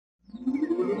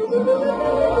Hey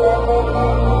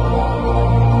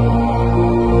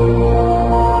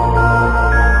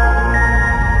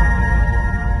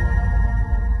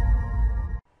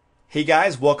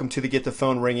guys, welcome to the Get the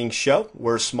Phone Ringing show,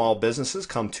 where small businesses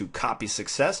come to copy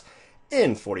success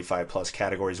in 45 plus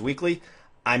categories weekly.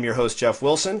 I'm your host, Jeff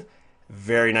Wilson.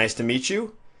 Very nice to meet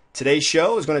you. Today's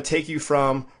show is going to take you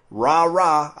from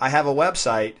rah, I have a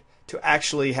website, to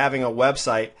actually having a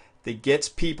website that gets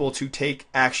people to take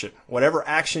action, whatever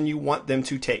action you want them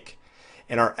to take.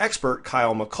 And our expert,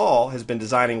 Kyle McCall, has been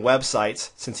designing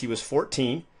websites since he was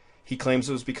 14. He claims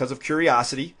it was because of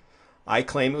curiosity. I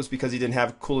claim it was because he didn't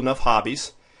have cool enough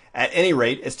hobbies. At any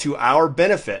rate, it's to our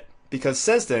benefit because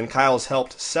since then, Kyle has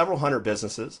helped several hundred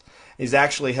businesses. He's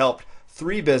actually helped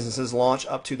 3 businesses launch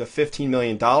up to the $15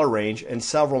 million range and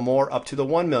several more up to the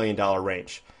 $1 million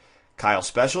range. Kyle's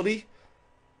specialty?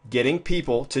 Getting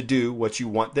people to do what you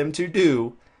want them to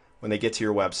do when they get to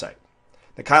your website.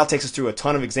 Now, Kyle takes us through a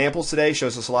ton of examples today,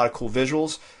 shows us a lot of cool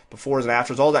visuals, befores and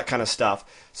afters, all that kind of stuff.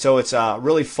 So it's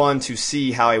really fun to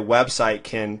see how a website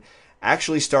can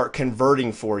actually start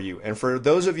converting for you. And for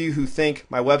those of you who think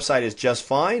my website is just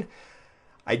fine,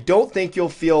 I don't think you'll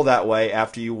feel that way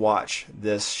after you watch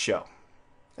this show.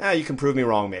 You can prove me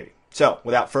wrong maybe. So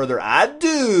without further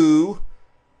ado,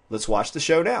 let's watch the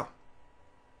show now.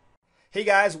 Hey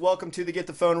guys, welcome to the Get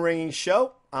the Phone Ringing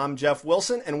show. I'm Jeff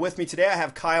Wilson, and with me today I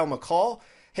have Kyle McCall.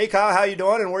 Hey Kyle, how you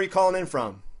doing, and where are you calling in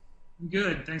from?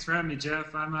 Good. Thanks for having me,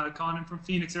 Jeff. I'm calling in from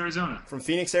Phoenix, Arizona. From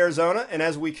Phoenix, Arizona. And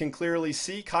as we can clearly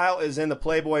see, Kyle is in the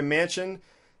Playboy Mansion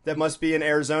that must be in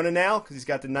Arizona now because he's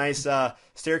got the nice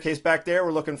staircase back there.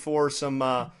 We're looking for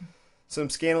some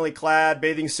scantily clad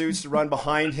bathing suits to run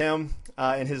behind him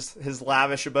in his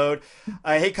lavish abode.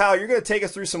 Hey, Kyle, you're going to take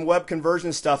us through some web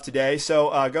conversion stuff today.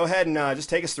 So go ahead and just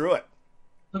take us through it.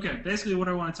 Okay. Basically, what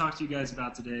I want to talk to you guys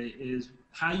about today is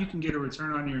how you can get a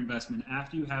return on your investment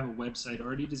after you have a website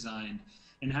already designed,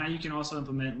 and how you can also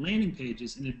implement landing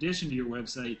pages in addition to your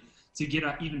website to get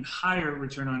an even higher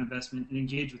return on investment and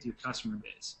engage with your customer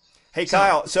base. Hey,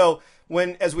 Kyle, so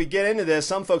as we get into this,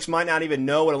 some folks might not even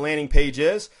know what a landing page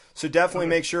is, so definitely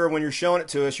make sure when you're showing it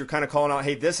to us, you're kind of calling out,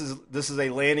 hey, this is a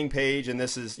landing page, and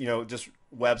this is, just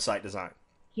website design.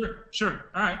 Sure.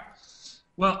 All right.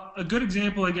 Well, a good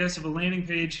example, I guess, of a landing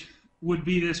page would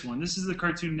be this one. This is the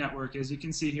Cartoon Network. As you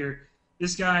can see here,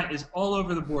 this guy is all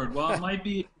over the board. While it might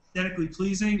be aesthetically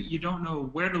pleasing, you don't know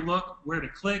where to look, where to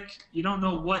click. You don't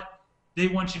know what they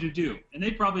want you to do. And they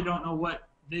probably don't know what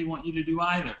they want you to do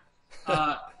either.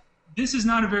 This is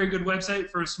not a very good website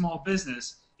for a small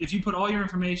business. If you put all your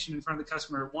information in front of the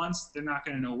customer at once, they're not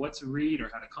going to know what to read or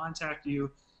how to contact you.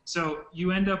 So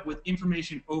you end up with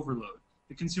information overload.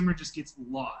 The consumer just gets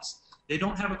lost. They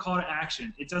don't have a call to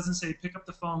action. It doesn't say, pick up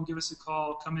the phone, give us a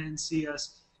call, come in and see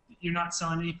us. You're not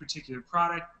selling any particular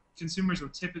product. Consumers will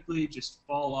typically just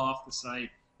fall off the site,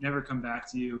 never come back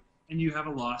to you, and you have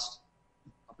a lost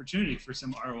opportunity for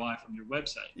some ROI from your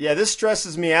website. Yeah, this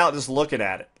stresses me out just looking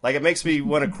at it. Like, it makes me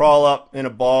want to crawl up in a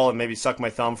ball and maybe suck my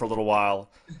thumb for a little while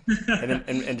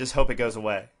and just hope it goes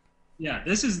away. Yeah,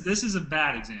 this is a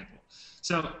bad example.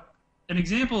 So an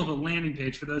example of a landing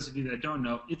page, for those of you that don't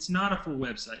know, it's not a full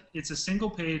website. It's a single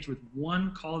page with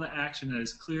one call to action that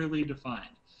is clearly defined.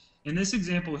 In this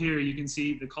example here, you can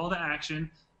see the call to action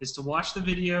is to watch the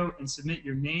video and submit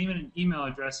your name and an email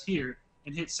address here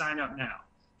and hit sign up now.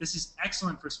 This is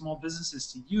excellent for small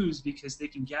businesses to use because they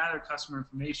can gather customer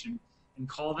information and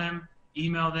call them,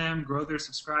 email them, grow their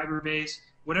subscriber base,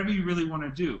 whatever you really want to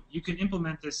do. You can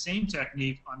implement this same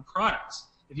technique on products.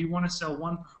 If you want to sell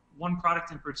one product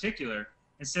in particular,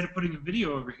 instead of putting a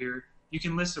video over here, you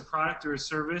can list a product or a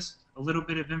service, a little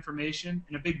bit of information,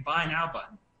 and a big buy now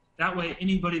button. That way,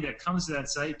 anybody that comes to that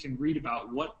site can read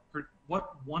about what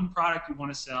one product you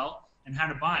want to sell and how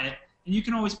to buy it. And you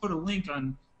can always put a link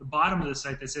on the bottom of the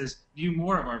site that says, view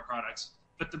more of our products.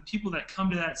 But the people that come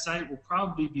to that site will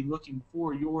probably be looking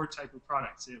for your type of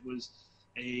products. It was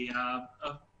a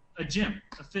gym,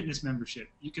 a fitness membership.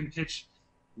 You can pitch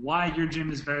why your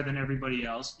gym is better than everybody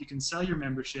else. You can sell your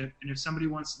membership, and if somebody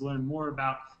wants to learn more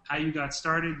about how you got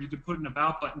started, you could put an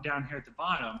about button down here at the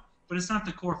bottom, but it's not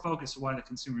the core focus of why the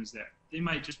consumer is there. They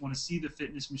might just want to see the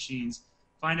fitness machines,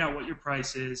 find out what your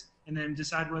price is, and then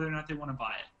decide whether or not they want to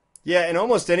buy it. Yeah, and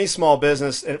almost any small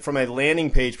business from a landing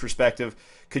page perspective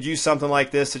could use something like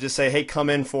this to just say, hey, come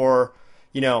in for,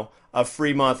 a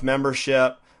free month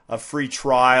membership, a free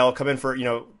trial, come in for,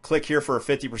 click here for a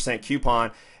 50% coupon.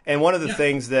 And one of the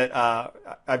things that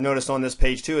I've noticed on this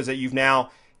page too is that you've now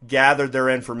gathered their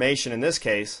information in this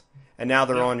case, and now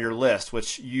they're on your list,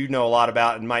 which you know a lot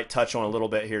about and might touch on a little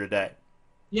bit here today.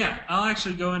 Yeah, I'll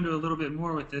actually go into a little bit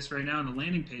more with this right now on the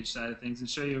landing page side of things and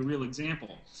show you a real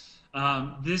example.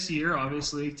 This year,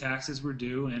 obviously, taxes were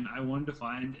due, and I wanted to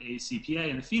find a CPA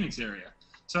in the Phoenix area.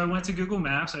 So I went to Google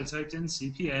Maps, I typed in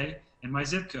CPA and my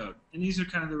zip code, and these are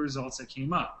kind of the results that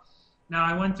came up. Now,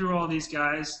 I went through all these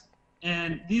guys,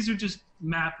 and these are just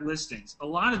map listings. A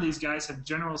lot of these guys have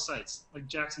general sites, like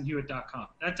jacksonhewitt.com.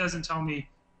 That doesn't tell me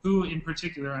who in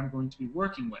particular I'm going to be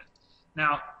working with.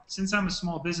 Now, since I'm a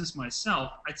small business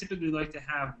myself, I typically like to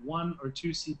have 1 or 2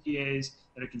 CPAs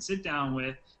that I can sit down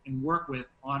with and work with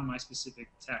on my specific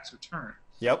tax return.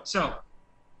 Yep. So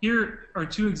here are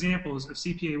 2 examples of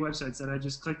CPA websites that I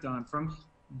just clicked on from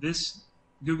this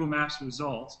Google Maps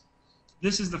result.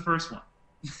 This is the first one.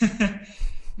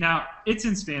 Now, it's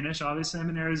in Spanish. Obviously, I'm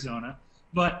in Arizona.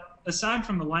 But aside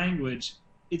from the language,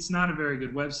 it's not a very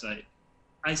good website.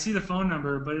 I see the phone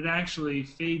number, but it actually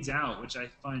fades out, which I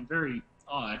find very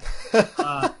odd.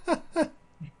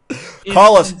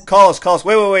 Call us.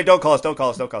 Wait. Don't call us. Okay. Call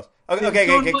us. No,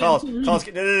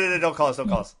 don't call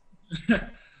us.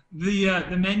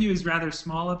 The menu is rather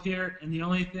small up here, and the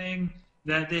only thing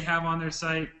that they have on their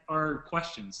site are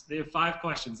questions. They have 5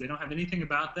 questions. They don't have anything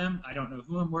about them. I don't know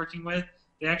who I'm working with.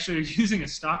 They actually are using a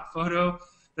stock photo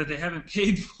that they haven't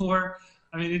paid for.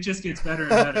 I mean, it just gets better and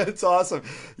better. It's awesome.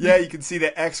 Yeah, you can see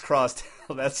the X crossed.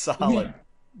 That's solid. Yeah.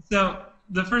 So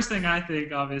the first thing I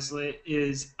think, obviously,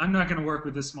 is I'm not going to work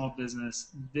with this small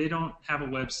business. They don't have a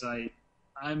website.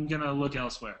 I'm going to look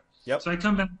elsewhere. Yep. So I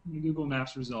come back to the Google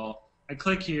Maps result. I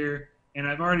click here, and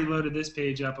I've already loaded this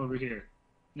page up over here.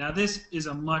 Now, this is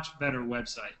a much better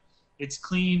website. It's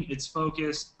clean. It's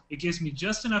focused. It gives me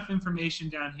just enough information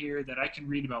down here that I can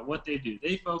read about what they do.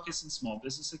 They focus in small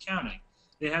business accounting.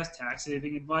 They have tax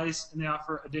saving advice, and they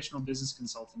offer additional business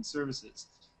consulting services.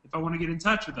 If I want to get in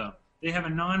touch with them, they have a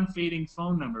non-fading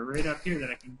phone number right up here that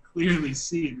I can clearly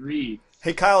see and read.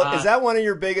 Hey, Kyle, is that one of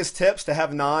your biggest tips, to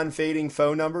have non-fading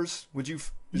phone numbers?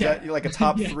 Is that like a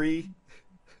top 3?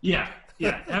 Yeah.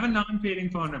 Have a non-fading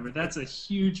phone number. That's a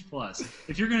huge plus.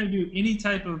 If you're going to do any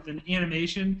type of an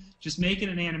animation, just make it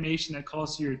an animation that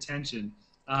calls to your attention.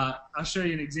 I'll show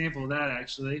you an example of that,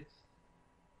 actually.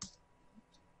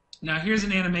 Now, here's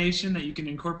an animation that you can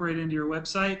incorporate into your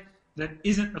website that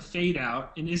isn't a fade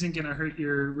out and isn't going to hurt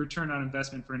your return on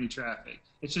investment for any traffic.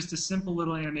 It's just a simple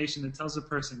little animation that tells the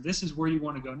person, this is where you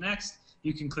want to go next.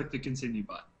 You can click the continue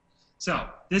button. So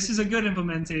this is a good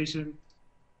implementation.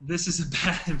 This is a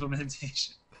bad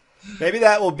implementation. Maybe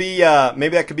that will be.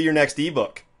 Maybe that could be your next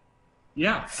ebook.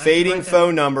 Yeah. Fading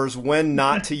phone numbers, when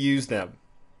not to use them.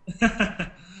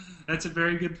 That's a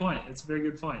very good point.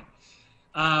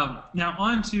 Now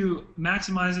on to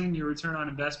maximizing your return on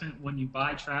investment when you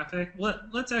buy traffic.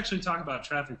 Let's actually talk about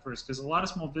traffic first, because a lot of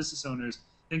small business owners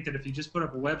think that if you just put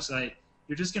up a website,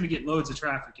 you're just going to get loads of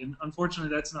traffic. And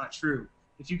unfortunately, that's not true.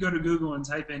 If you go to Google and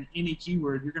type in any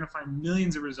keyword, you're going to find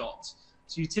millions of results.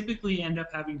 So you typically end up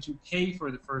having to pay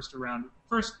for the first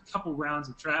couple rounds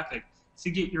of traffic to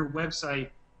get your website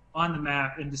on the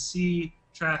map and to see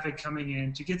traffic coming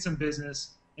in, to get some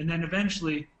business. And then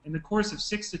eventually, in the course of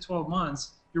 6 to 12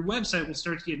 months, your website will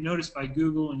start to get noticed by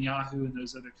Google and Yahoo and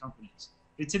those other companies.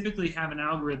 They typically have an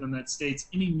algorithm that states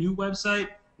any new website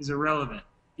is irrelevant.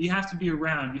 You have to be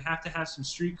around. You have to have some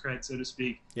street cred, so to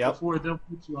speak, before they'll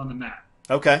put you on the map.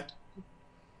 Okay.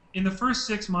 In the first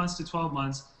 6 months to 12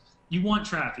 months, you want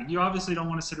traffic. You obviously don't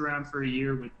want to sit around for a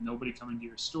year with nobody coming to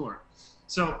your store.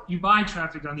 So you buy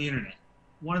traffic on the internet.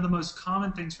 One of the most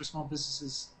common things for small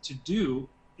businesses to do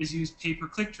is use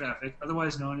pay-per-click traffic,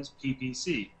 otherwise known as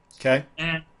PPC. Okay.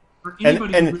 And for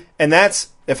anybody and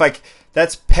that's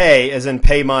that's pay, as in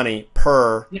pay money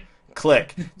per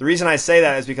click. The reason I say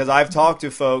that is because I've talked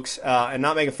to folks, and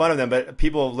not making fun of them, but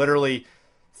people have literally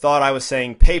thought I was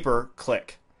saying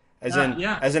pay-per-click,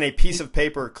 as in a piece of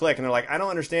paper click, and they're like, I don't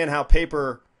understand how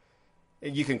paper.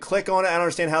 You can click on it. I don't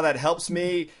understand how that helps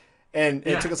me. And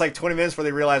it took us like 20 minutes before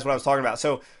they realized what I was talking about.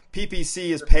 So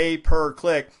PPC is pay per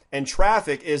click, and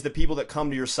traffic is the people that come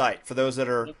to your site, for those that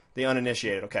are the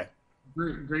uninitiated. Okay.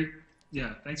 Great.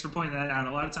 Yeah, thanks for pointing that out.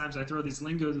 A lot of times I throw these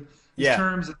terms,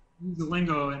 use the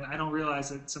lingo, and I don't realize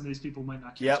that some of these people might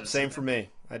not catch Yep, us. same for me.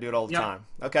 I do it all the time.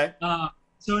 Okay.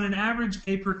 So in an average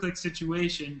pay-per-click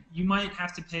situation, you might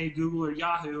have to pay Google or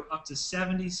Yahoo up to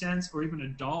 70 cents or even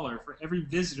 $1 for every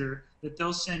visitor that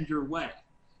they'll send your way.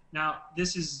 Now,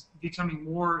 this is becoming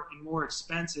more and more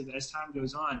expensive as time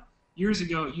goes on. Years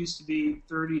ago, it used to be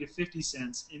 30 to 50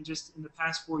 cents, and just in the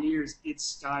past 4 years,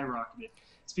 it's skyrocketed.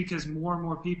 It's because more and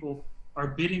more people are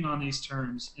bidding on these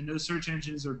terms, and those search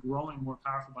engines are growing more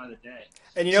powerful by the day.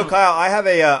 And Kyle, I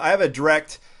have a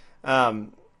direct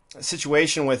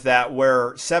situation with that,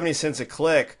 where 70 cents a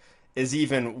click is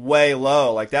even way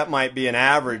low. Like that might be an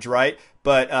average, right?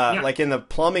 But like in the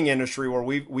plumbing industry, where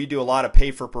we do a lot of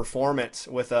pay for performance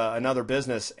with another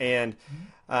business, and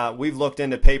we've looked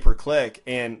into pay per click,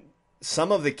 and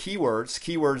some of the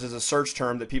keywords is a search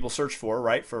term that people search for,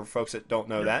 right? For folks that don't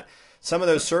know that, some of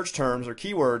those search terms or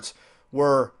keywords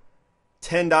were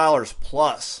 $10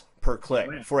 plus per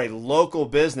click for a local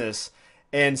business.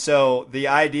 And so the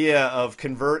idea of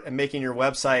convert and making your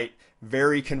website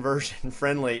very conversion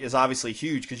friendly is obviously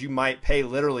huge, because you might pay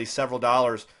literally several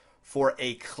dollars for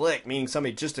a click, meaning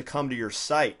somebody just to come to your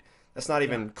site. That's not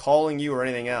even calling you or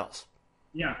anything else.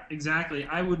 Yeah, exactly.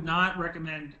 I would not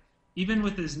recommend, even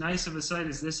with as nice of a site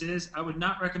as this is, I would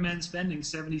not recommend spending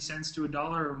 70 cents to $1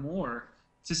 or more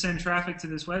to send traffic to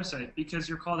this website, because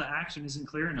your call to action isn't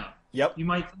clear enough. Yep. You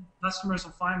might think customers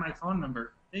will find my phone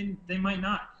number. They might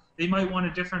not. They might want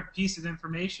a different piece of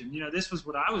information. This was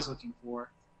what I was looking for,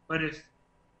 but if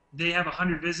they have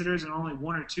 100 visitors and only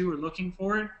 1 or 2 are looking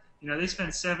for it, they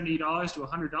spend $70 to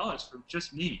 $100 for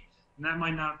just me, and that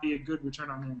might not be a good return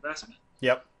on the investment.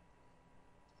 Yep.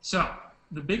 So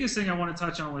the biggest thing I want to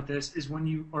touch on with this is when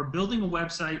you are building a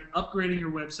website, upgrading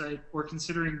your website, or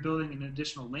considering building an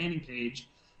additional landing page,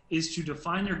 is to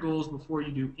define your goals before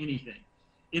you do anything.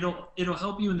 It'll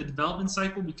help you in the development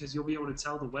cycle, because you'll be able to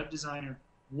tell the web designer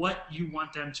what you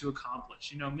want them to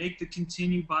accomplish. Make the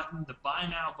continue button, the buy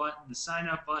now button, the sign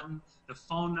up button, the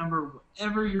phone number,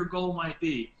 whatever your goal might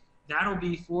be. That'll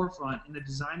be forefront in the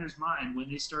designer's mind when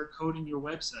they start coding your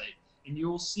website. And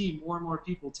you'll see more and more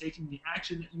people taking the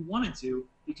action that you wanted to,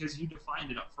 because you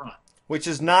defined it up front. Which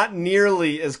is not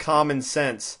nearly as common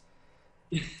sense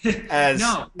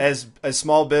as a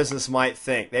small business might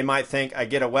think. They might think, I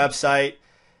get a website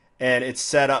and it's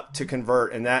set up to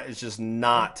convert, and that is just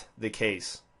not the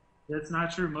case. That's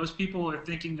not true. Most people are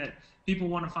thinking that people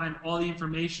want to find all the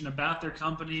information about their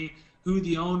company, who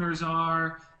the owners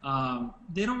are.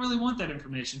 They don't really want that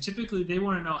information. Typically, they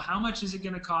want to know, how much is it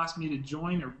going to cost me to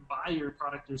join or buy your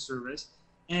product or service,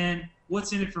 and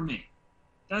what's in it for me.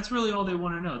 That's really all they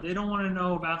want to know. They don't want to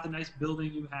know about the nice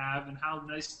building you have and how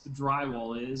nice the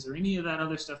drywall is, or any of that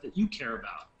other stuff that you care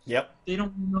about. Yep. They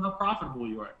don't know how profitable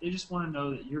you are. They just want to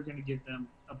know that you're going to give them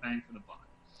a bang for the buck.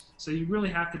 So you really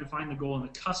have to define the goal in the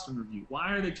customer view.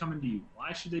 Why are they coming to you?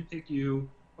 Why should they pick you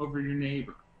over your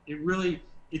neighbor?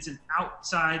 It's an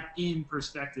outside-in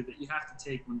perspective that you have to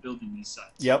take when building these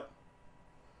sites. Yep.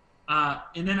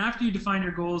 And then after you define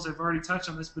your goals, I've already touched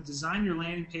on this, but design your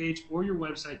landing page or your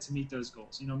website to meet those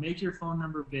goals. Make your phone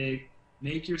number big,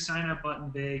 make your sign-up button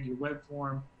big, your web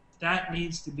form. That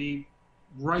needs to be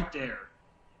right there,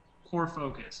 core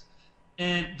focus.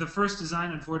 And the first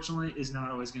design, unfortunately, is not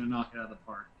always going to knock it out of the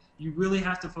park. You really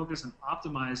have to focus on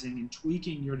optimizing and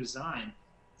tweaking your design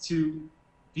to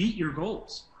beat your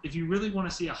goals. If you really want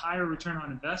to see a higher return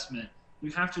on investment,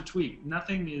 you have to tweak.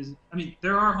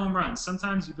 There are home runs.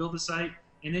 Sometimes you build a site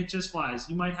and it just flies.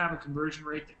 You might have a conversion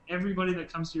rate that everybody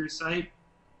that comes to your site,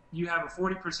 you have a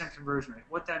 40% conversion rate.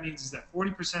 What that means is that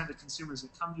 40% of the consumers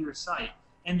that come to your site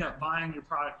end up buying your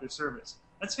product or service.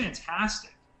 That's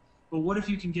fantastic. But what if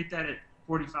you can get that at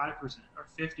 45% or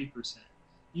 50%?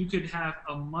 You could have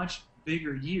a much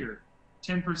bigger year.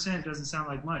 10% doesn't sound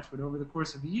like much, but over the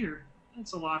course of a year,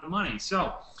 that's a lot of money.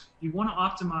 So you want to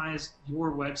optimize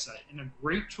your website. And a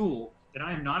great tool that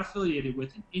I am not affiliated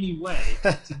with in any way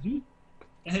to do,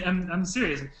 I'm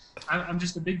serious, I'm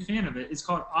just a big fan of it. It's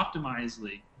called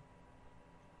Optimizely.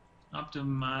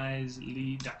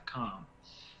 Optimizely.com.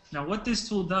 Now what this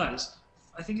tool does,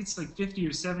 I think it's like $50 or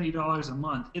 $70 a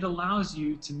month. It allows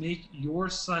you to make your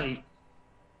site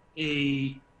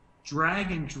a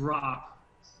drag and drop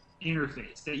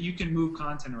interface that you can move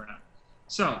content around.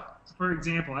 So, for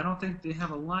example, I don't think they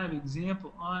have a live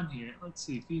example on here. Let's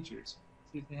see, features.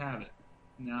 See if they have it.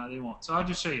 No, they won't. So I'll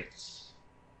just show you.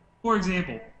 For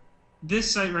example,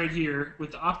 this site right here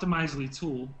with the Optimizely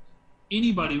tool,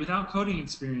 anybody without coding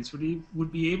experience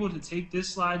would be able to take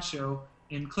this slideshow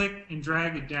and click and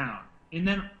drag it down, and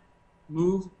then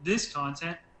move this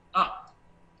content up.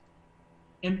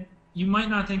 And you might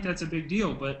not think that's a big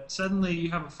deal, but suddenly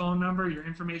you have a phone number, your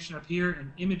information up here,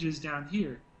 and images down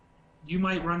here. You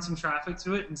might run some traffic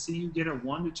to it and see you get a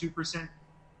 1 to 2%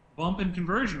 bump in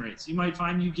conversion rates. You might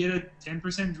find you get a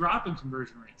 10% drop in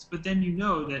conversion rates, but then you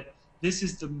know that this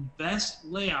is the best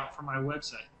layout for my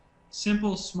website.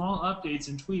 Simple, small updates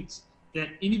and tweaks that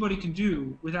anybody can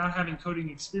do without having coding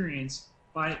experience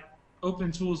by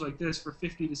open tools like this for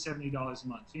 $50 to $70 a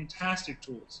month. Fantastic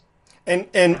tools. And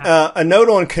a note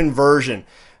on conversion.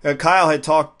 Kyle had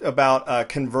talked about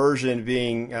conversion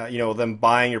being, them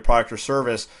buying your product or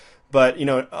service. But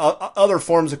other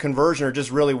forms of conversion are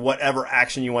just really whatever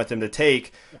action you want them to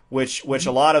take. Which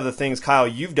a lot of the things, Kyle,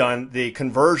 you've done, the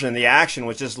conversion, the action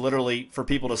was just literally for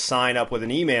people to sign up with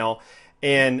an email.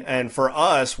 And for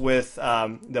us with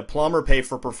the plumber pay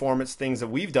for performance things that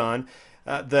we've done,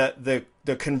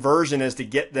 the conversion is to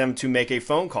get them to make a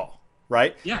phone call.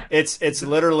 Right? Yeah. It's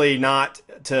literally not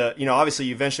to, obviously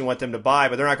you eventually want them to buy,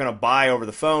 but they're not going to buy over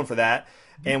the phone for that.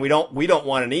 And we don't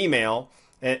want an email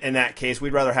in that case.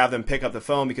 We'd rather have them pick up the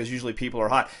phone because usually people are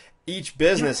hot. Each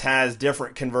business has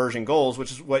different conversion goals,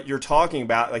 which is what you're talking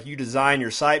about. Like you design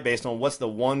your site based on what's the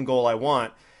one goal I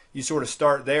want. You sort of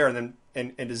start there and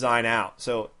then and design out.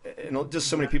 So just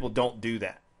so many people don't do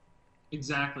that.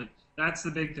 Exactly. That's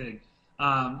the big thing.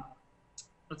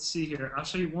 Let's see here. I'll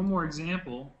show you one more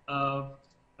example of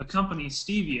a company,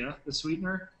 Stevia, the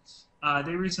sweetener.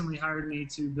 They recently hired me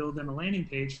to build them a landing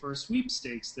page for a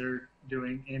sweepstakes they're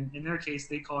doing. And in their case,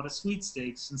 they call it a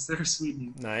sweepstakes since they're a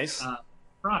sweetening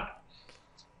product.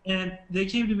 And they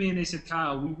came to me and they said,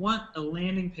 Kyle, we want a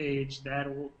landing page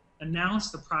that will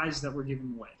announce the prizes that we're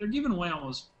giving away. They're giving away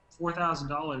almost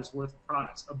 $4,000 worth of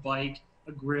products, a bike,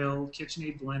 a grill,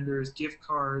 KitchenAid blenders, gift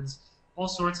cards, all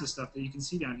sorts of stuff that you can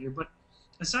see down here. But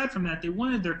aside from that, they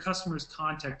wanted their customers'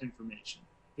 contact information.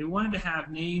 They wanted to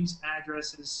have names,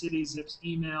 addresses, cities, zips,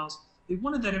 emails. They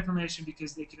wanted that information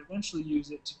because they could eventually use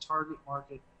it to target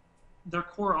market their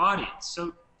core audience.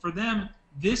 So for them,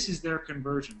 this is their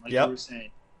conversion, like you were saying.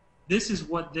 This is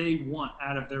what they want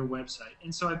out of their website.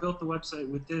 And so I built the website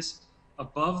with this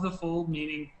above the fold,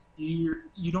 meaning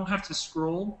you don't have to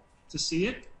scroll to see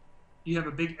it. You have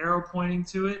a big arrow pointing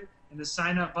to it. And the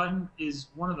sign up button is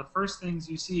one of the first things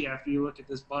you see after you look at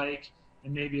this bike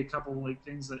and maybe a couple like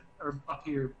things that are up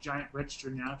here, giant register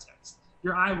now text.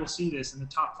 Your eye will see this in the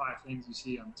top 5 things you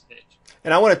see on this page.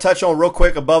 And I want to touch on real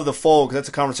quick above the fold because that's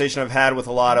a conversation I've had with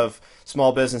a lot of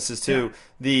small businesses too. Yeah.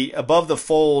 The above the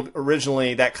fold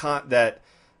originally that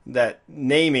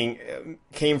naming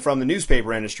came from the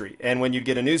newspaper industry, and when you'd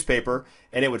get a newspaper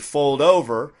and it would fold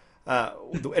over.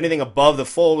 Anything above the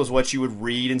fold was what you would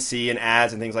read and see in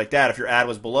ads and things like that. If your ad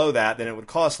was below that, then it would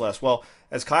cost less. Well,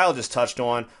 as Kyle just touched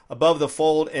on, above the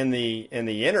fold in the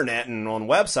internet and on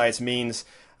websites means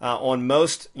on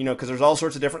most, because there's all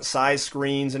sorts of different size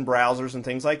screens and browsers and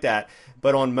things like that.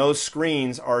 But on most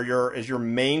screens is your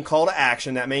main call to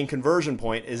action, that main conversion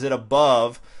point, is it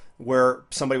above where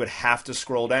somebody would have to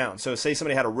scroll down? So say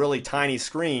somebody had a really tiny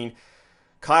screen.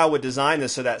 Kyle would design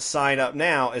this so that sign up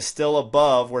now is still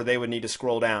above where they would need to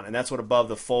scroll down, and that's what above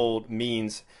the fold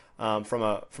means from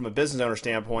a business owner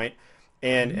standpoint.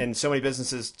 And so many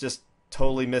businesses just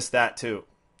totally miss that too.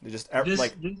 They just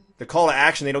the call to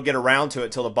action, they don't get around to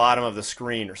it till the bottom of the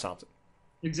screen or something.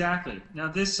 Exactly. Now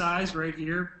this size right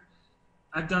here,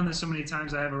 I've done this so many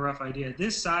times I have a rough idea.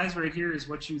 This size right here is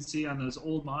what you would see on those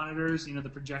old monitors, the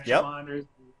projection monitors,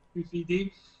 2 feet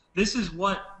deep. This is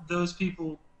what those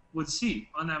people would see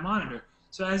on that monitor.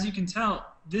 So as you can tell,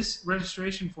 this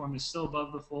registration form is still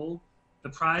above the fold. The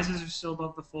prizes are still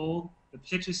above the fold. The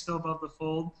pitch is still above the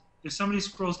fold. If somebody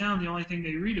scrolls down, the only thing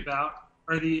they read about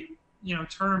are the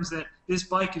terms that this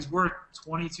bike is worth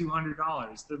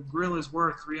 $2,200. The grill is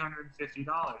worth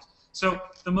 $350. So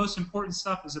the most important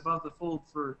stuff is above the fold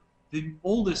for the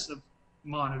oldest of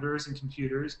monitors and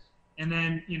computers. And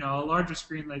then, a larger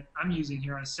screen like I'm using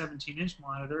here on a 17-inch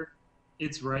monitor,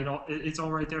 it's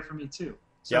all right there for me too.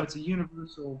 So it's a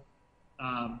universal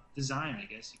design, I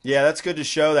guess. Yeah, that's good to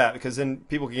show that because then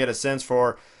people can get a sense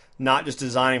for not just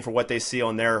designing for what they see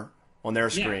on their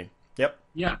screen. Yep.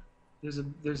 Yeah. There's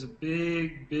a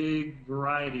big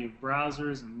variety of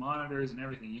browsers and monitors and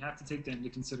everything. You have to take that into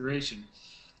consideration.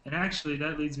 And actually,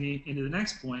 that leads me into the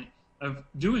next point of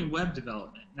doing web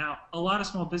development. Now, a lot of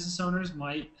small business owners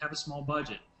might have a small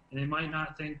budget, and they might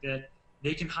not think that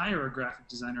they can hire a graphic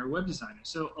designer or web designer.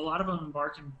 So a lot of them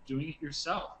embark in doing it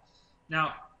yourself.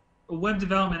 Now, web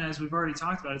development, as we've already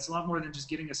talked about, it's a lot more than just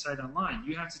getting a site online.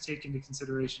 You have to take into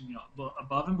consideration,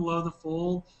 above and below the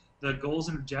fold, the goals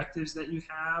and objectives that you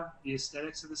have, the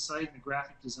aesthetics of the site, and the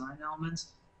graphic design elements.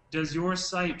 Does your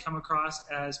site come across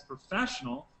as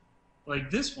professional,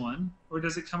 like this one, or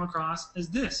does it come across as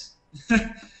this?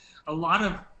 A lot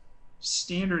of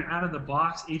standard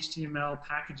out-of-the-box HTML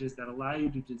packages that allow you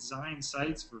to design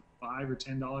sites for $5 or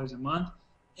 $10 a month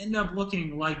end up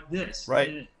looking like this. Right.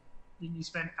 And you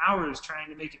spend hours trying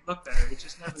to make it look better. It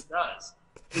just never does.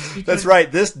 That's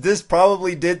right. This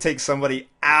probably did take somebody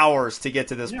hours to get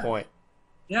to this point.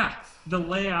 Yeah. The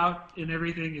layout and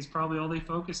everything is probably all they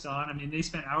focused on. I mean, they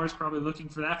spent hours probably looking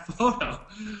for that photo.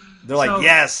 They're like,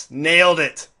 yes, nailed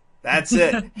it. That's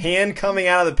it. Hand coming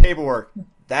out of the paperwork.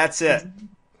 That's it.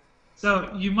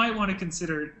 So you might want to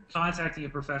consider contacting a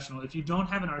professional if you don't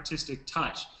have an artistic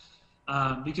touch,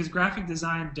 because graphic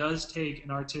design does take an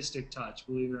artistic touch,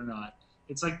 believe it or not.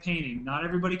 It's like painting. Not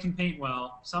everybody can paint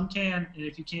well. Some can, and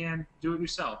if you can, do it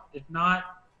yourself. If not,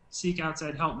 seek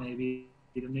outside help maybe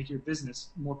to make your business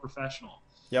more professional.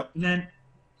 Yep. And then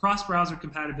cross-browser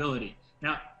compatibility.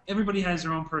 Now, everybody has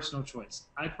their own personal choice.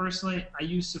 I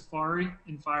use Safari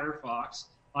and Firefox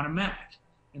on a Mac,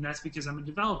 and that's because I'm a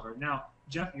developer. Now,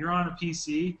 Jeff, you're on a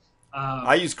PC.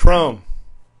 I use Chrome.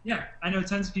 Yeah, I know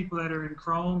tons of people that are in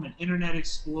Chrome and Internet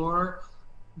Explorer.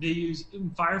 They use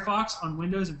Firefox on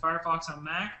Windows and Firefox on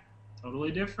Mac.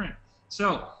 Totally different.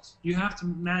 So you have to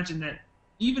imagine that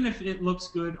even if it looks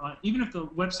good on, even if the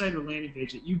website or landing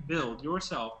page that you build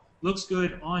yourself looks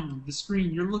good on the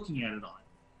screen you're looking at it on,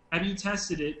 have you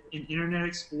tested it in Internet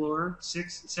Explorer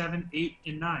 6, 7, 8,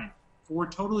 and 9? 4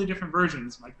 totally different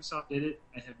versions. Microsoft did it.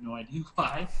 I have no idea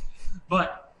why.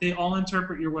 But they all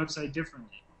interpret your website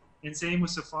differently. And same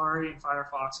with Safari and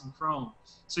Firefox and Chrome.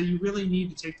 So you really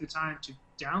need to take the time to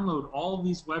download all of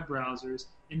these web browsers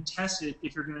and test it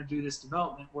if you're going to do this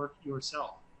development work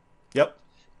yourself. Yep.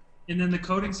 And then the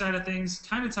coding side of things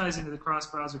kind of ties into the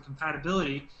cross-browser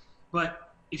compatibility.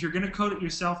 But if you're going to code it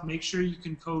yourself, make sure you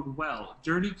can code well.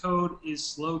 Dirty code is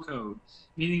slow code,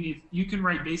 meaning if you can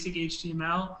write basic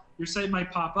HTML, your site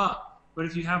might pop up. But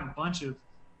if you have a bunch of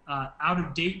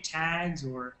out-of-date tags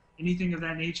or anything of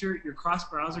that nature, your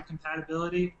cross-browser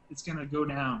compatibility, it's going to go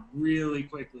down really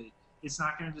quickly. It's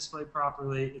not going to display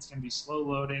properly. It's going to be slow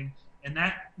loading. And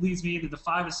that leads me into the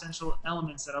 5 essential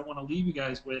elements that I want to leave you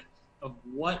guys with of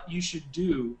what you should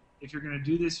do if you're going to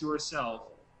do this yourself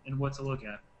and what to look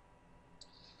at.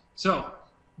 So,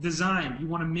 design. You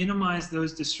want to minimize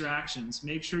those distractions.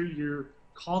 Make sure your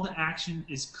call to action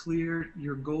is clear,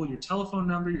 your goal, your telephone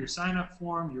number, your sign-up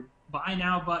form, your buy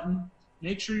now button.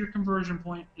 Make sure your conversion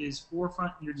point is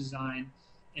forefront in your design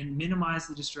and minimize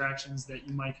the distractions that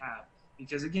you might have.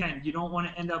 Because again, you don't want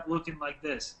to end up looking like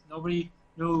this. Nobody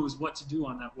knows what to do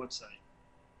on that website.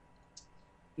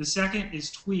 The second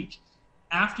is tweak.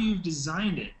 After you've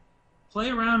designed it, play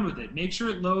around with it. Make sure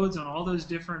it loads on all those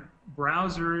different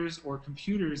browsers or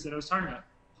computers that I was talking about.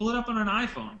 Pull it up on an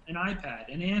iPhone, an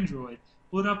iPad, an Android.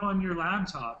 Pull it up on your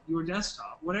laptop, your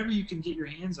desktop, whatever you can get your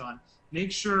hands on.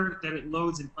 Make sure that it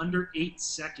loads in under 8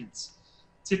 seconds.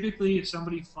 Typically, if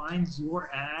somebody finds your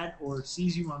ad or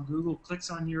sees you on Google, clicks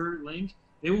on your link,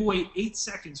 they will wait 8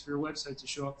 seconds for your website to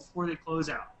show up before they close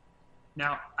out.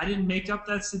 Now, I didn't make up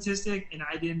that statistic, and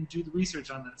I didn't do the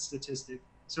research on that statistic.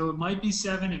 So it might be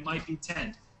 7, it might be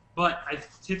 10. But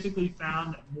I've typically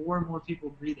found that more and more people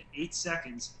agree that 8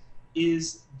 seconds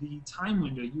is the time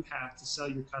window you have to sell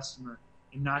your customer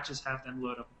and not just have them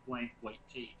load up a blank white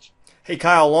page. Hey,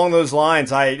 Kyle, along those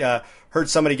lines, I heard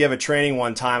somebody give a training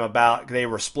one time about they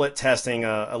were split testing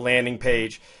a landing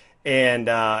page, and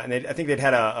I think they'd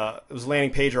had it was a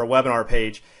landing page or a webinar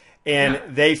page, and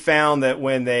they found that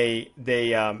when they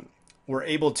were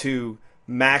able to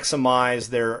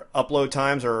maximize their upload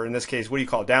times, or in this case, what do you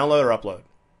call it, download or upload?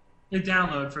 The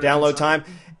download. For download time,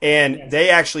 and yes. They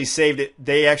actually saved it.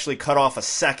 They actually cut off a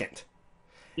second.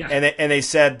 Yeah. And they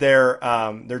said their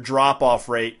drop off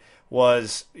rate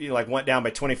was went down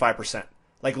by 25%.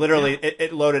 Like literally,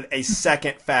 it loaded a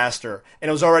second faster, and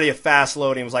it was already a fast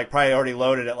loading. It was probably already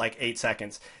loaded at 8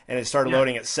 seconds, and it started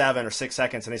loading at 7 or 6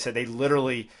 seconds. And they said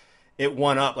it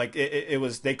went up it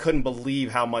was. They couldn't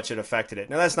believe how much it affected it.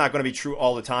 Now that's not going to be true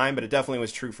all the time, but it definitely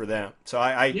was true for them. So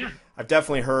I've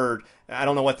definitely heard. I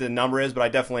don't know what the number is,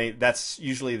 but that's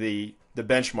usually the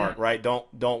benchmark, right?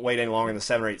 Don't wait any longer than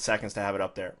 7 or 8 seconds to have it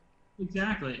up there.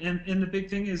 Exactly. And the big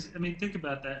thing is, think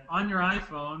about that. On your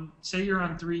iPhone, say you're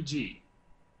on 3G,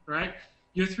 right?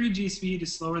 Your 3G speed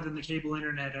is slower than the cable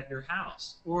internet at your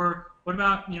house. Or what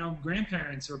about,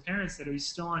 grandparents or parents that are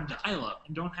still on dial-up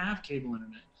and don't have cable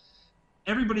internet?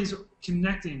 Everybody's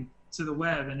connecting to the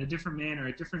web in a different manner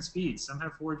at different speeds. Some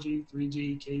have 4G,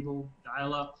 3G, cable,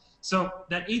 dial-up. So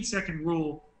that 8-second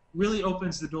rule really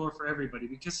opens the door for everybody,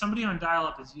 because somebody on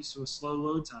dial-up is used to a slow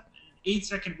load time. An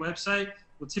 8-second website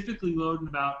will typically load in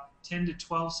about 10 to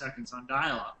 12 seconds on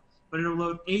dial-up, but it'll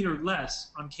load 8 or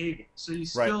less on cable. So you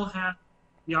still have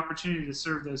the opportunity to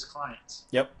serve those clients.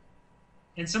 Yep.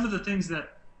 And some of the things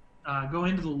that go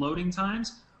into the loading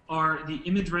times are the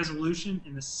image resolution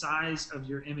and the size of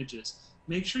your images.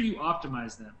 Make sure you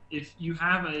optimize them. If you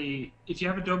have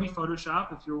Adobe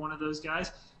Photoshop, if you're one of those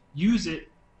guys, use it.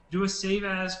 Do a save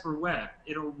as for web.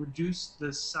 It'll reduce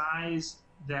the size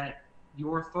that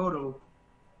your photo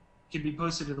can be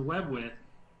posted to the web with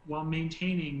while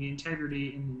maintaining the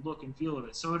integrity and the look and feel of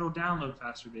it. So it'll download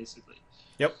faster, basically.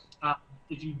 Yep.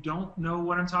 If you don't know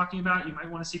what I'm talking about, you might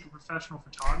want to seek a professional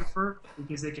photographer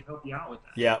because they can help you out with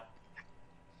that. Yeah.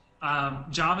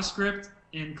 JavaScript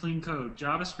and clean code.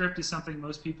 JavaScript is something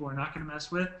most people are not going to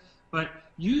mess with, but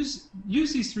use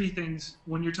these three things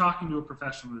when you're talking to a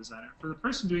professional designer. For the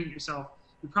person doing it yourself,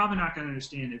 you're probably not going to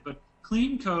understand it, but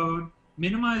clean code,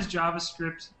 minimize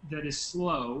JavaScript that is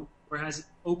slow or has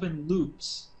open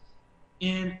loops,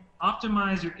 and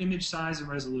optimize your image size and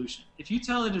resolution. If you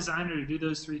tell a designer to do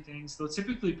those three things, they'll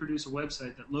typically produce a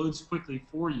website that loads quickly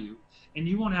for you, and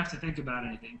you won't have to think about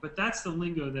anything. But that's the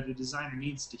lingo that a designer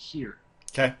needs to hear.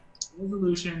 Okay.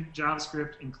 Resolution,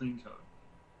 JavaScript, and clean code.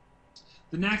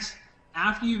 The next,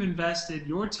 after you've invested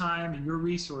your time and your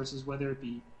resources, whether it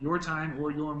be your time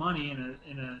or your money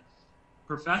in a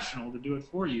professional to do it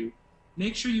for you,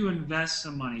 make sure you invest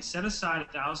some money. Set aside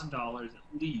 $1,000 at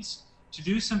least to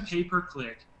do some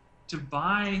pay-per-click, to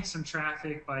buy some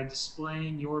traffic by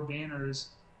displaying your banners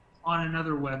on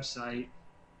another website,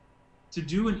 to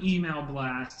do an email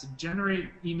blast, to generate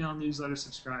email newsletter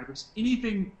subscribers,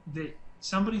 anything that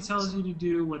somebody tells you to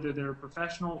do, whether they're a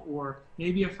professional or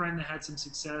maybe a friend that had some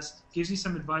success, gives you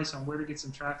some advice on where to get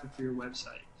some traffic for your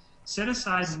website. Set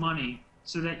aside money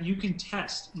so that you can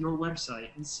test your website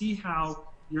and see how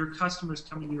your customers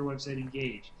coming to your website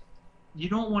engage. You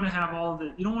don't want to have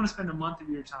you don't want to spend a month of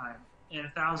your time and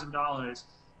 $1,000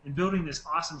 in building this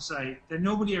awesome site that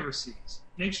nobody ever sees.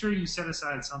 Make sure you set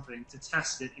aside something to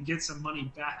test it and get some money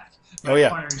back. Oh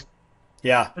yeah.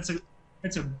 Yeah. That's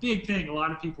a big thing. A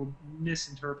lot of people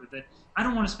misinterpret that. I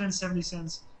don't want to spend 70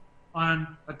 cents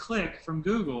on a click from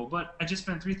Google, but I just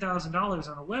spent $3,000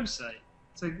 on a website.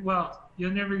 It's like, well,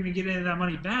 you're never going to get any of that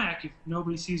money back if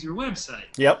nobody sees your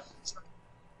website. Yep. So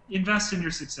invest in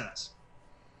your success.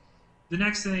 The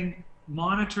next thing,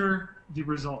 monitor the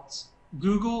results.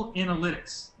 Google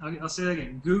Analytics. I'll say that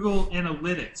again. Google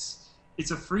Analytics.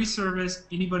 It's a free service.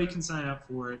 Anybody can sign up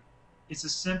for it. It's a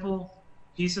simple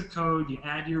piece of code you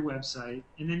add to your website,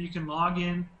 and then you can log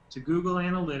in to Google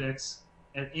Analytics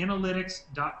at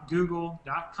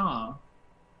analytics.google.com,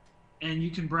 and you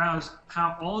can browse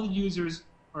how all the users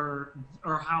or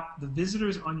how the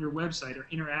visitors on your website are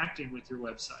interacting with your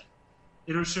website.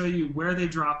 It'll show you where they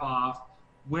drop off,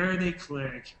 where they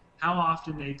click, how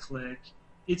often they click.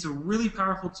 It's a really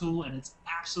powerful tool, and it's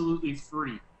absolutely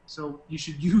free. So you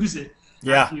should use it.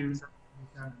 Yeah. After you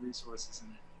have resources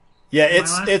in it. Yeah,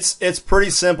 it's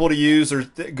pretty simple to use.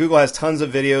 Google has tons of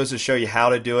videos to show you how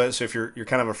to do it. So if you're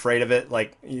kind of afraid of it,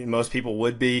 like most people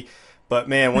would be, but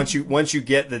man, once you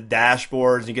get the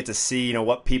dashboards and you get to see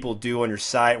what people do on your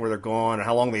site, where they're going, and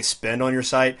how long they spend on your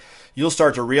site, you'll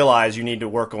start to realize you need to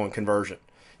work on conversion.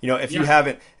 If you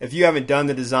haven't done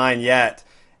the design yet,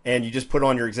 and you just put it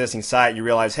on your existing site, you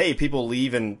realize, hey, people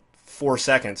leave in 4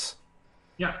 seconds.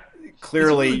 Yeah.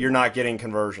 Clearly, you're not getting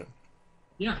conversion.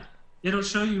 Yeah. It'll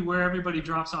show you where everybody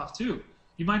drops off too.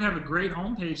 You might have a great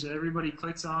homepage that everybody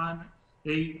clicks on,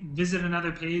 they visit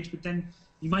another page, but then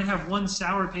you might have one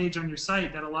sour page on your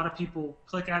site that a lot of people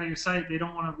click out of your site. They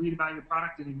don't want to read about your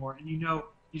product anymore, and you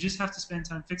just have to spend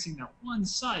time fixing that one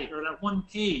site or that one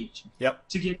page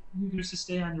to get users to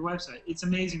stay on your website. It's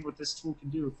amazing what this tool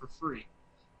can do for free.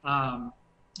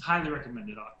 Highly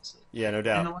recommended, obviously. Yeah, no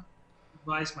doubt. And the last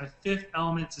advice, my fifth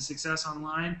element to success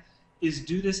online, is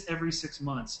do this every 6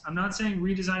 months. I'm not saying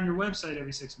redesign your website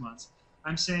every 6 months.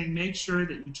 I'm saying make sure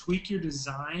that you tweak your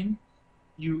design,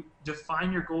 you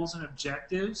define your goals and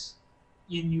objectives,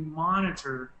 and you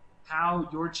monitor how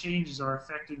your changes are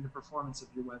affecting the performance of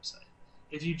your website.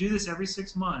 If you do this every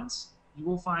 6 months, you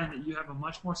will find that you have a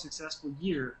much more successful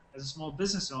year as a small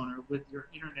business owner with your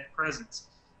internet presence.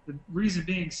 The reason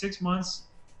being, 6 months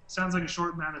sounds like a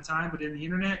short amount of time, but in the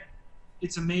internet,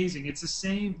 it's amazing. It's the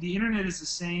same. The internet is the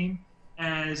same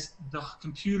as the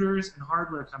computers and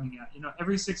hardware coming out.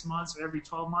 Every 6 months or every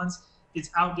 12 months,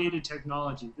 it's outdated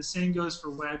technology. The same goes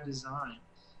for web design.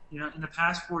 In the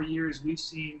past 4 years, we've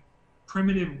seen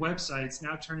primitive websites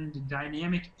now turn into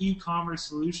dynamic e-commerce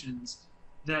solutions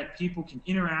that people can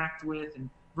interact with and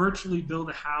virtually build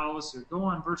a house or go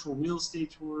on virtual real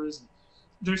estate tours.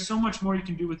 There's so much more you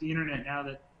can do with the internet now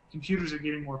that computers are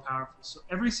getting more powerful. So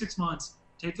every 6 months,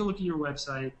 take a look at your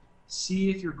website, see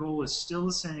if your goal is still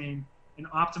the same, and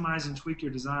optimize and tweak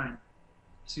your design,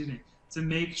 to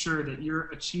make sure that you're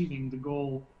achieving the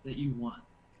goal that you want.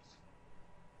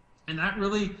 And that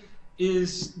really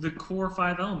is the core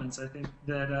 5 elements, I think,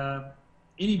 that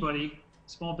anybody,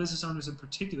 small business owners in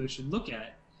particular, should look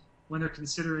at when they're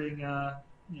considering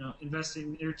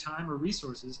investing their time or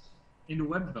resources into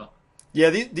web development. Yeah,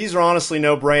 these are honestly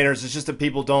no-brainers. It's just that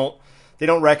people don't they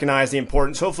don't recognize the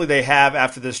importance. Hopefully they have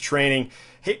after this training.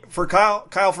 Hey, for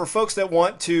Kyle, for folks that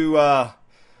want to are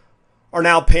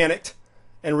now panicked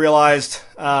and realized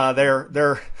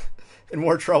they're in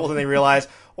more trouble than they realize,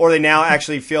 or they now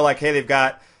actually feel like, hey, they've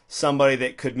got somebody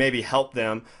that could maybe help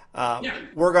them.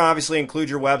 We're going to obviously include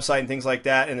your website and things like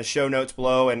that in the show notes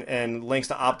below, and links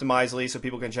to Optimizely so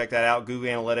people can check that out, Google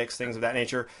Analytics, things of that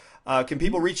nature. Can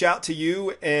people reach out to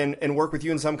you and work with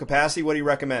you in some capacity? What do you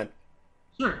recommend?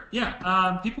 Sure.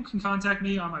 Yeah. People can contact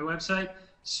me on my website,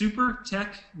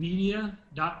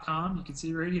 supertechmedia.com. You can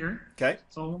see it right here. Okay.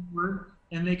 It's all one word.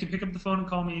 And they can pick up the phone and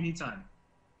call me anytime.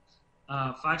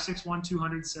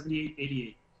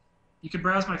 561-200-7888. You can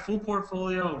browse my full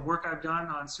portfolio of work I've done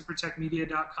on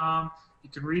supertechmedia.com. You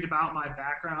can read about my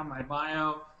background, my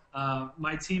bio.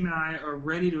 My team and I are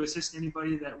ready to assist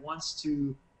anybody that wants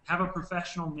to have a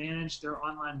professional manage their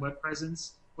online web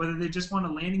presence, whether they just want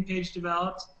a landing page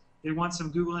developed, they want some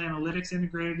Google Analytics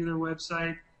integrated to their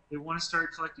website, they want to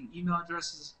start collecting email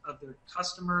addresses of their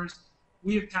customers.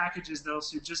 We have packages that will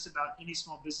suit just about any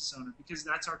small business owner because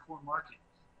that's our core market.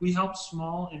 We help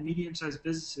small and medium-sized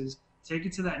businesses take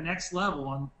it to that next level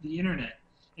on the internet.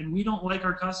 And we don't like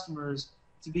our customers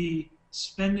to be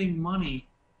spending money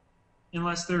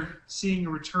unless they're seeing a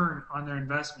return on their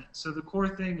investment. So the core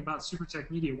thing about SuperTech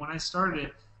Media, when I started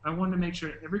it, I wanted to make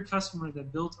sure every customer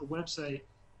that built a website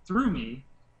through me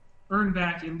earned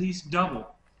back at least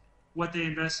double what they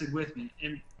invested with me.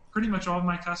 And pretty much all of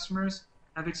my customers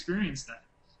have experienced that.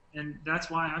 And that's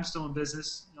why I'm still in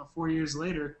business. 4 years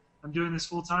later, I'm doing this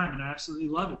full time, and I absolutely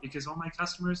love it because all my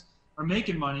customers are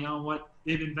making money on what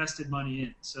they've invested money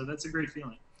in. So that's a great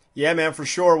feeling. Yeah, man, for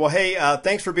sure. Well, hey,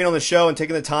 thanks for being on the show and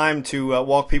taking the time to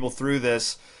walk people through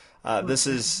this. This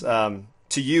is, to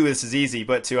you, this is easy,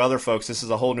 but to other folks, this is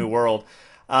a whole new world.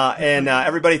 And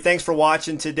everybody, thanks for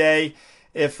watching today.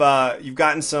 If you've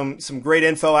gotten some great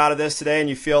info out of this today and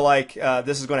you feel like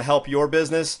this is going to help your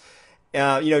business,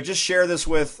 just share this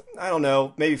with, I don't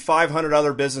know, maybe 500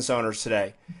 other business owners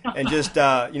today, and just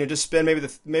just spend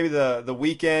maybe the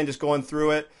weekend just going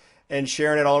through it and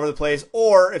sharing it all over the place.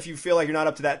 Or if you feel like you're not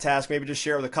up to that task, maybe just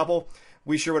share it with a couple.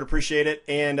 We sure would appreciate it.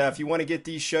 And if you want to get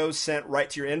these shows sent right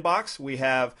to your inbox, we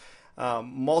have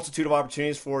multitude of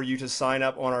opportunities for you to sign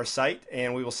up on our site,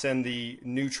 and we will send the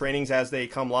new trainings as they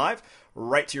come live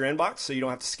right to your inbox, so you don't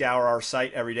have to scour our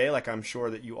site every day like I'm sure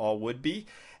that you all would be.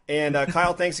 And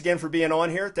Kyle, thanks again for being on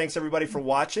here. Thanks everybody for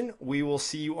watching. We will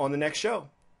see you on the next show.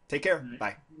 Take care.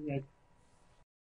 Bye.